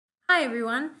Hi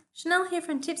everyone, Chanel here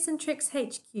from Tips and Tricks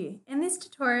HQ. In this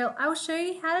tutorial, I will show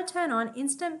you how to turn on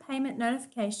Instant Payment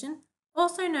Notification,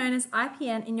 also known as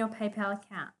IPN, in your PayPal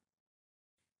account.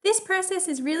 This process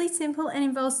is really simple and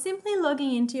involves simply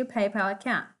logging into your PayPal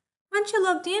account. Once you're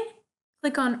logged in,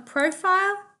 click on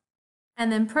Profile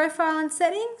and then Profile and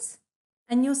Settings,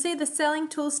 and you'll see the Selling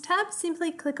Tools tab.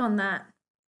 Simply click on that.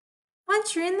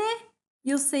 Once you're in there,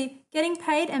 you'll see Getting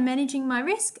Paid and Managing My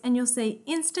Risk, and you'll see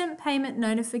Instant Payment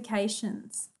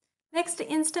Notifications. Next to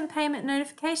Instant Payment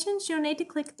Notifications, you'll need to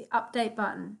click the Update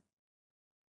button.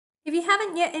 If you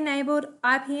haven't yet enabled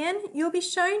IPN, you'll be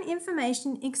shown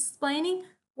information explaining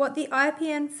what the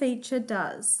IPN feature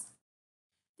does.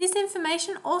 This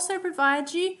information also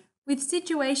provides you with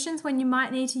situations when you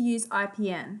might need to use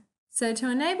IPN. So to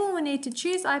enable, we'll need to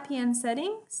choose IPN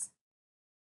settings,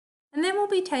 and then we'll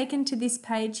be taken to this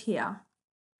page here.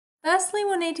 Firstly,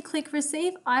 we'll need to click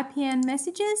Receive IPN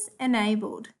Messages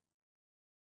Enabled.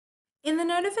 In the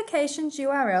notifications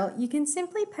URL, you can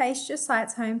simply paste your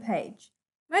site's homepage.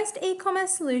 Most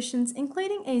e-commerce solutions,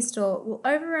 including eStore, will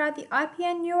override the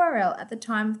IPN URL at the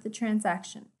time of the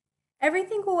transaction.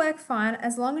 Everything will work fine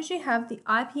as long as you have the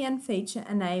IPN feature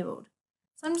enabled.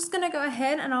 So I'm just going to go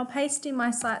ahead and I'll paste in my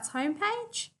site's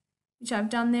homepage, which I've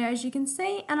done there as you can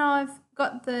see, and I've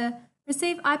got the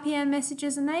Receive IPN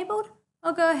Messages enabled.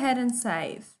 I'll go ahead and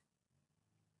save.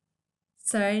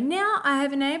 So now I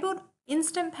have enabled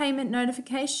instant payment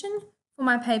notification for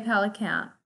my PayPal account.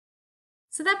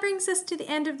 So that brings us to the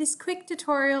end of this quick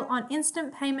tutorial on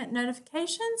instant payment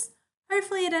notifications.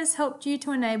 Hopefully it has helped you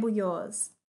to enable yours.